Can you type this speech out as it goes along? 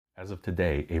As of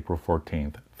today, April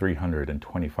 14th,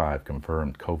 325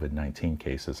 confirmed COVID-19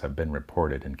 cases have been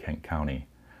reported in Kent County,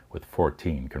 with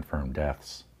 14 confirmed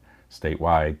deaths.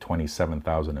 Statewide,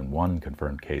 27,001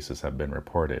 confirmed cases have been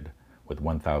reported, with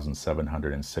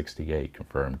 1,768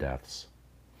 confirmed deaths.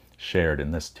 Shared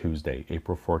in this Tuesday,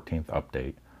 April 14th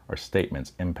update are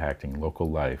statements impacting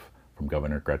local life from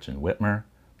Governor Gretchen Whitmer,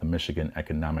 the Michigan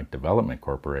Economic Development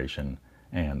Corporation,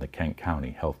 and the Kent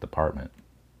County Health Department.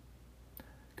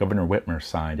 Governor Whitmer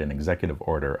signed an executive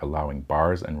order allowing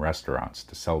bars and restaurants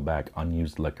to sell back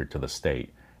unused liquor to the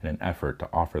state in an effort to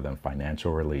offer them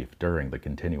financial relief during the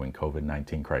continuing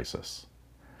COVID-19 crisis.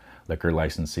 Liquor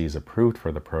licensees approved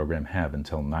for the program have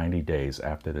until 90 days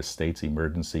after the state's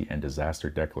emergency and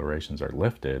disaster declarations are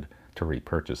lifted to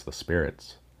repurchase the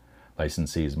spirits.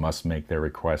 Licensees must make their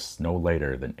requests no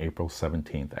later than April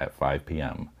 17th at 5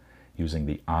 p.m. using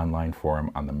the online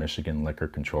form on the Michigan Liquor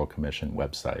Control Commission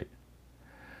website.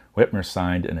 Whitmer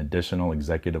signed an additional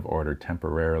executive order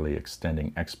temporarily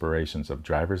extending expirations of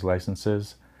driver's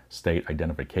licenses, state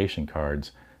identification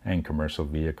cards, and commercial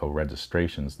vehicle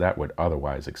registrations that would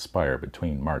otherwise expire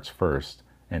between March 1st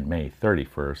and May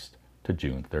 31st to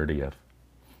June 30th.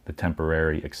 The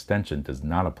temporary extension does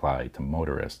not apply to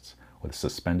motorists with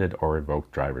suspended or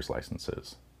revoked driver's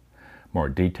licenses. More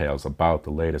details about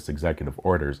the latest executive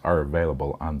orders are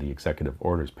available on the executive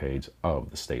orders page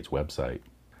of the state's website.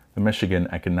 The Michigan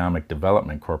Economic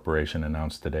Development Corporation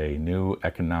announced today new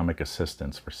economic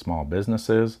assistance for small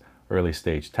businesses,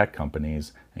 early-stage tech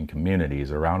companies, and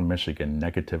communities around Michigan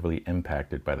negatively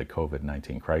impacted by the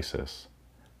COVID-19 crisis.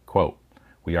 Quote,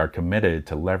 "We are committed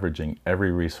to leveraging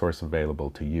every resource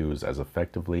available to use as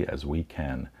effectively as we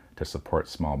can to support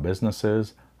small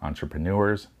businesses,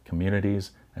 entrepreneurs,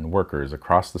 communities, and workers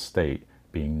across the state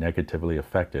being negatively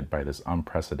affected by this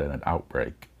unprecedented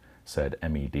outbreak," said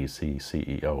MEDC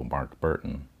CEO Mark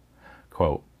Burton.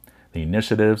 Quote, "The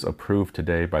initiatives approved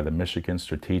today by the Michigan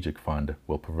Strategic Fund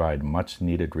will provide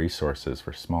much-needed resources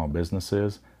for small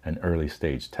businesses and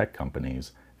early-stage tech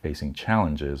companies facing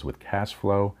challenges with cash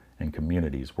flow and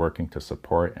communities working to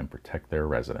support and protect their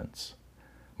residents."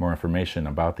 More information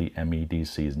about the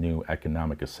MEDC's new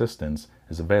economic assistance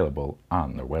is available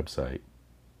on their website.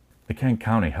 The Kent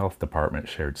County Health Department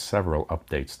shared several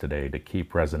updates today to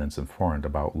keep residents informed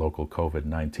about local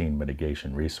COVID-19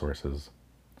 mitigation resources.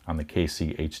 On the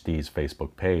KCHD's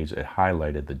Facebook page, it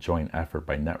highlighted the joint effort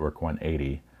by Network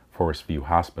 180, Forest View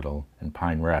Hospital, and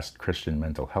Pine Rest Christian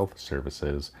Mental Health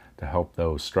Services to help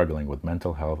those struggling with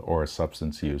mental health or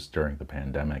substance use during the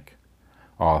pandemic.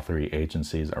 All three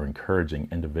agencies are encouraging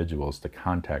individuals to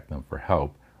contact them for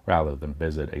help rather than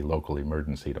visit a local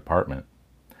emergency department.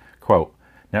 Quote,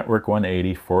 "Network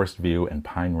 180, Forest View, and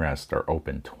Pine Rest are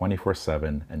open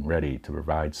 24/7 and ready to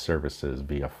provide services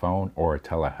via phone or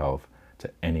telehealth to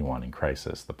anyone in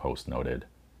crisis," the Post noted.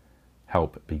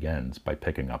 Help begins by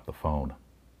picking up the phone.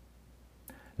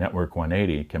 Network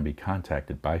 180 can be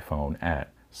contacted by phone at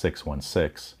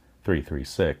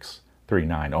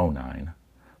 616-336-3909,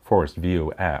 Forest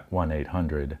View at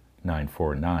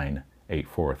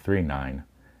 1-800-949-8439,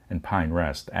 and Pine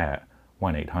Rest at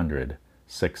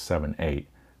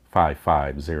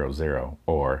 1-800-678-5500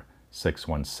 or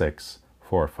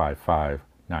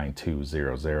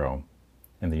 616-455-9200.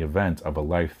 In the event of a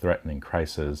life-threatening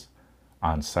crisis,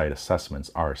 on-site assessments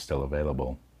are still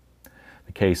available.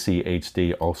 The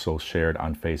KCHD also shared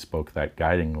on Facebook that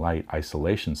Guiding Light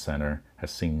Isolation Center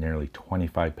has seen nearly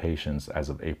 25 patients as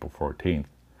of April 14th.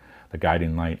 The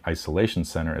Guiding Light Isolation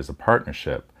Center is a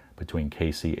partnership between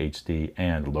KCHD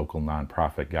and local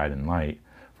nonprofit Guiding Light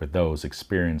for those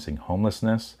experiencing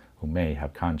homelessness who may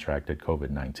have contracted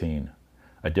COVID-19.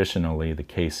 Additionally, the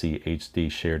KCHD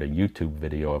shared a YouTube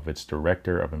video of its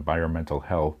Director of Environmental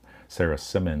Health, Sarah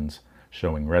Simmons,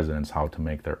 showing residents how to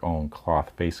make their own cloth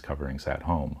face coverings at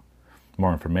home.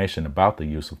 More information about the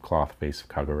use of cloth face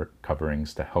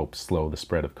coverings to help slow the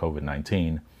spread of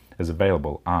COVID-19 is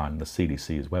available on the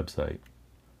CDC's website.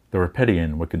 The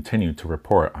Rapidian will continue to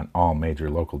report on all major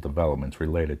local developments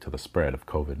related to the spread of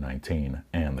COVID-19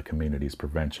 and the community's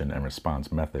prevention and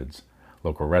response methods.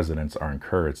 Local residents are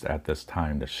encouraged at this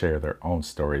time to share their own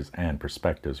stories and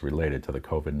perspectives related to the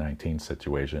COVID-19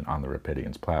 situation on the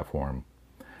Rapidian's platform.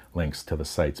 Links to the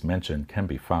sites mentioned can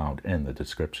be found in the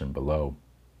description below.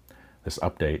 This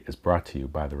update is brought to you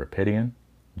by the Rapidian,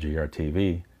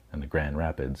 GRTV, and the Grand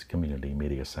Rapids Community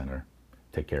Media Center.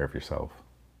 Take care of yourself.